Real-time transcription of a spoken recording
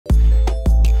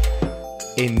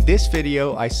In this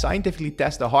video, I scientifically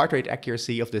test the heart rate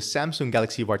accuracy of the Samsung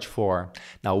Galaxy Watch 4.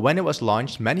 Now, when it was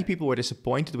launched, many people were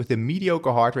disappointed with the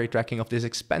mediocre heart rate tracking of this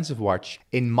expensive watch.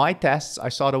 In my tests, I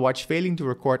saw the watch failing to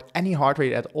record any heart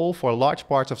rate at all for large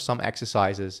parts of some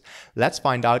exercises. Let's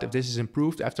find out if this is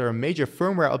improved after a major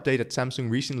firmware update that Samsung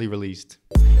recently released.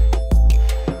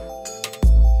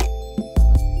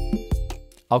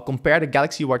 I'll compare the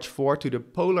Galaxy Watch 4 to the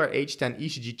Polar H10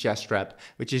 ECG chest strap,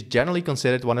 which is generally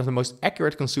considered one of the most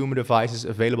accurate consumer devices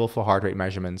available for heart rate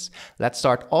measurements. Let's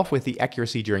start off with the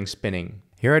accuracy during spinning.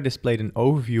 Here I displayed an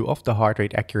overview of the heart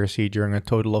rate accuracy during a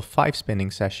total of 5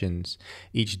 spinning sessions.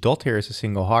 Each dot here is a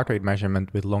single heart rate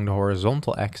measurement with along the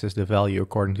horizontal axis the value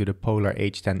according to the Polar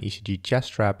H10 ECG chest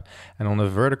strap, and on the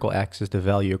vertical axis the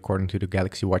value according to the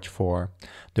Galaxy Watch 4.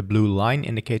 The blue line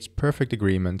indicates perfect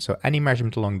agreement, so any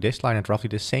measurement along this line had roughly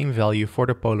the same value for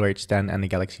the Polar H10 and the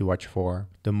Galaxy Watch 4.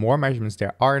 The more measurements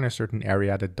there are in a certain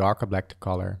area, the darker black the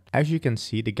color. As you can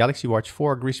see, the Galaxy Watch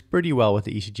 4 agrees pretty well with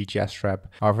the ECG chest strap,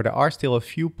 however there are still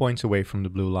a few points away from the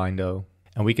blue line though.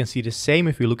 And we can see the same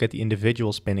if we look at the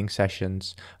individual spinning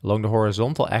sessions. Along the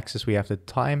horizontal axis we have the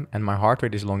time, and my heart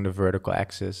rate is along the vertical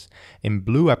axis. In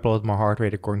blue I plotted my heart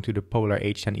rate according to the Polar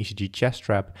H10 ECG chest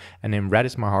strap, and in red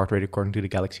is my heart rate according to the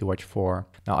Galaxy Watch 4.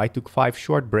 Now I took 5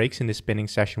 short breaks in this spinning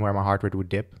session where my heart rate would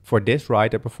dip. For this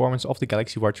ride, the performance of the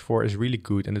Galaxy Watch 4 is really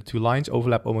good, and the two lines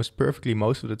overlap almost perfectly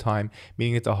most of the time,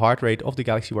 meaning that the heart rate of the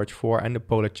Galaxy Watch 4 and the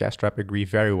Polar chest strap agree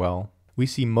very well. We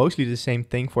see mostly the same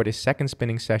thing for this second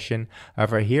spinning session,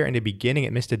 however here in the beginning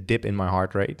it missed a dip in my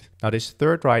heart rate. Now this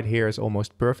third ride here is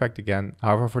almost perfect again,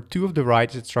 however for 2 of the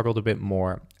rides it struggled a bit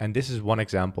more, and this is one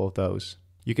example of those.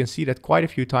 You can see that quite a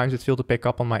few times it failed to pick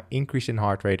up on my increase in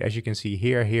heart rate, as you can see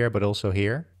here, but also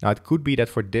here. Now it could be that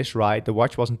for this ride the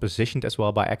watch wasn't positioned as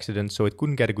well by accident, so it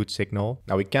couldn't get a good signal.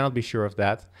 Now we cannot be sure of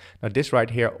that. Now this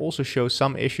ride here also shows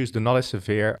some issues, though not as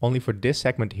severe. Only for this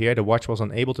segment here the watch was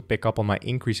unable to pick up on my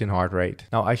increase in heart rate.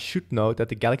 Now I should note that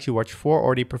the Galaxy Watch 4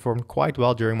 already performed quite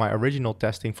well during my original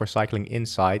testing for cycling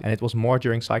inside, and it was more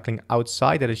during cycling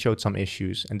outside that it showed some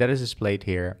issues, and that is displayed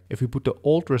here. If we put the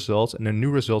old results and the new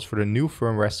results for the new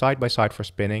firmware side by side for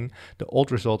spinning, the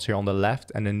old results here on the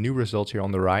left and the new results here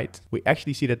on the right, we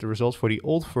actually see that the results for the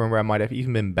old firmware might have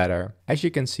even been better. As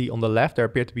you can see on the left there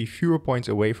appear to be fewer points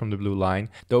away from the blue line,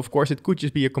 though of course it could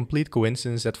just be a complete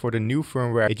coincidence that for the new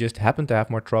firmware it just happened to have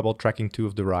more trouble tracking 2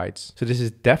 of the rides. So this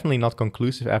is definitely not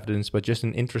conclusive evidence, but just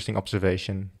an interesting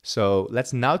observation. So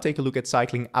let's now take a look at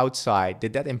cycling outside.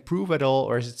 Did that improve at all,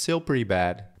 or is it still pretty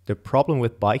bad? The problem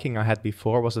with biking I had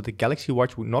before was that the Galaxy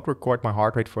Watch would not record my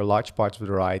heart rate for large parts of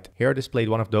the ride. Here I displayed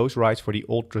one of those rides for the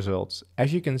old results.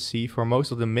 As you can see, for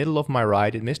most of the middle of my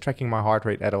ride it missed tracking my heart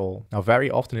rate at all. Now very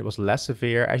often it was less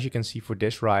severe, as you can see for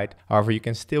this ride, however you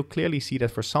can still clearly see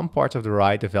that for some parts of the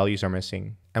ride the values are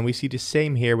missing. And we see the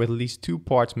same here with at least 2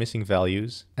 parts missing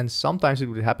values. And sometimes it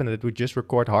would happen that it would just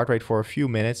record heart rate for a few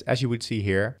minutes, as you would see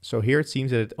here. So here it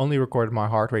seems that it only recorded my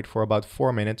heart rate for about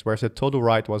 4 minutes, whereas the total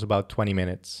ride was about 20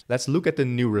 minutes. Let's look at the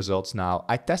new results now.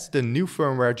 I tested the new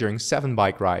firmware during 7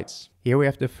 bike rides. Here we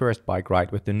have the first bike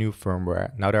ride with the new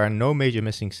firmware. Now there are no major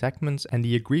missing segments and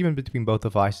the agreement between both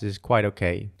devices is quite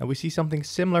okay. Now we see something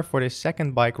similar for this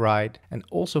second bike ride and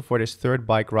also for this third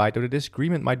bike ride, though the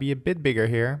disagreement might be a bit bigger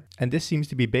here. And this seems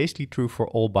to be basically true for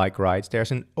all bike rides. There's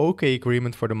an okay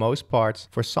agreement for the most parts.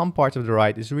 For some parts of the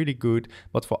ride is really good,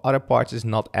 but for other parts is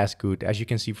not as good, as you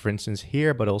can see for instance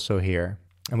here, but also here.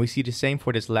 And we see the same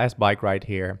for this last bike ride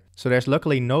here. So there's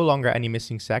luckily no longer any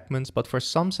missing segments, but for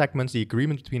some segments the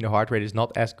agreement between the heart rate is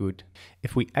not as good.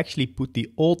 If we actually put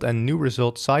the old and new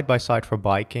results side by side for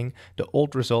biking, the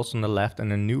old results on the left and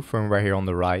the new firmware here on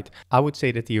the right, I would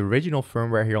say that the original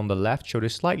firmware here on the left showed a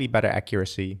slightly better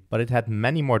accuracy, but it had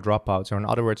many more dropouts, or in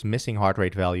other words missing heart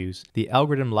rate values. The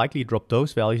algorithm likely dropped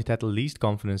those values it had the least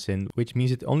confidence in, which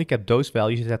means it only kept those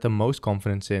values it had the most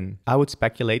confidence in. I would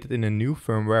speculate that in the new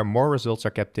firmware more results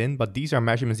are kept in, but these are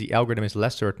measurements the algorithm is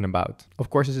less certain about. Of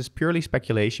course, this is purely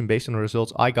speculation based on the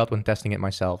results I got when testing it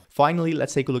myself. Finally,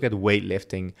 let's take a look at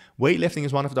weightlifting. Weightlifting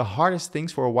is one of the hardest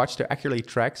things for a watch to accurately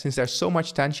track since there's so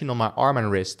much tension on my arm and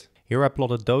wrist. Here I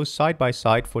plotted those side by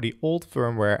side for the old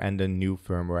firmware and the new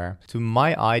firmware. To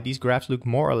my eye, these graphs look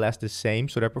more or less the same,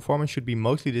 so their performance should be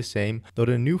mostly the same, though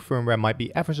the new firmware might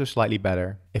be ever so slightly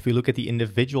better. If we look at the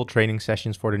individual training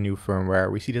sessions for the new firmware,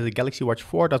 we see that the Galaxy Watch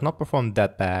 4 does not perform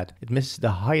that bad. It misses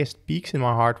the highest peaks in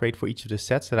my heart rate for each of the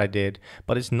sets that I did,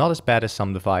 but it's not as bad as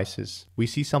some devices. We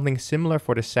see something similar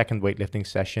for the second weightlifting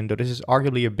session, though this is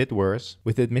arguably a bit worse,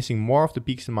 with it missing more of the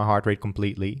peaks in my heart rate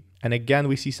completely. And again,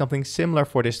 we see something similar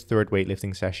for this third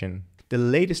weightlifting session. The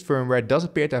latest firmware does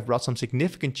appear to have brought some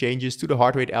significant changes to the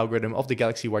heart rate algorithm of the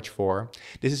Galaxy Watch 4.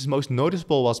 This is most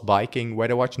noticeable whilst biking, where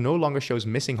the watch no longer shows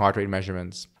missing heart rate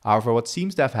measurements. However, what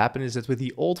seems to have happened is that with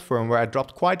the old firmware it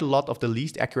dropped quite a lot of the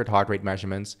least accurate heart rate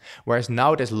measurements, whereas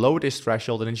now it has lowered this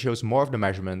threshold and it shows more of the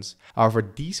measurements.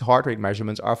 However, these heart rate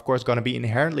measurements are of course going to be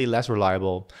inherently less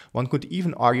reliable. One could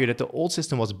even argue that the old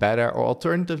system was better, or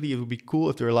alternatively it would be cool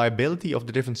if the reliability of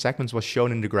the different segments was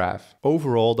shown in the graph.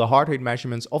 Overall, the heart rate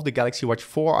measurements of the Galaxy Watch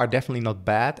 4 are definitely not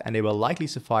bad, and they will likely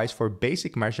suffice for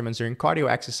basic measurements during cardio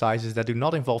exercises that do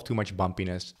not involve too much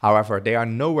bumpiness. However, they are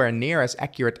nowhere near as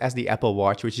accurate as the Apple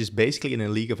Watch, which is basically in a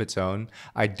league of its own.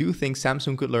 I do think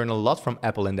Samsung could learn a lot from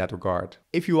Apple in that regard.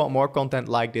 If you want more content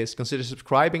like this, consider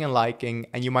subscribing and liking,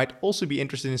 and you might also be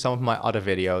interested in some of my other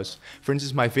videos. For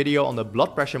instance, my video on the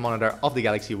blood pressure monitor of the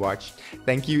Galaxy Watch.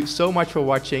 Thank you so much for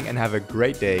watching and have a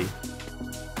great day.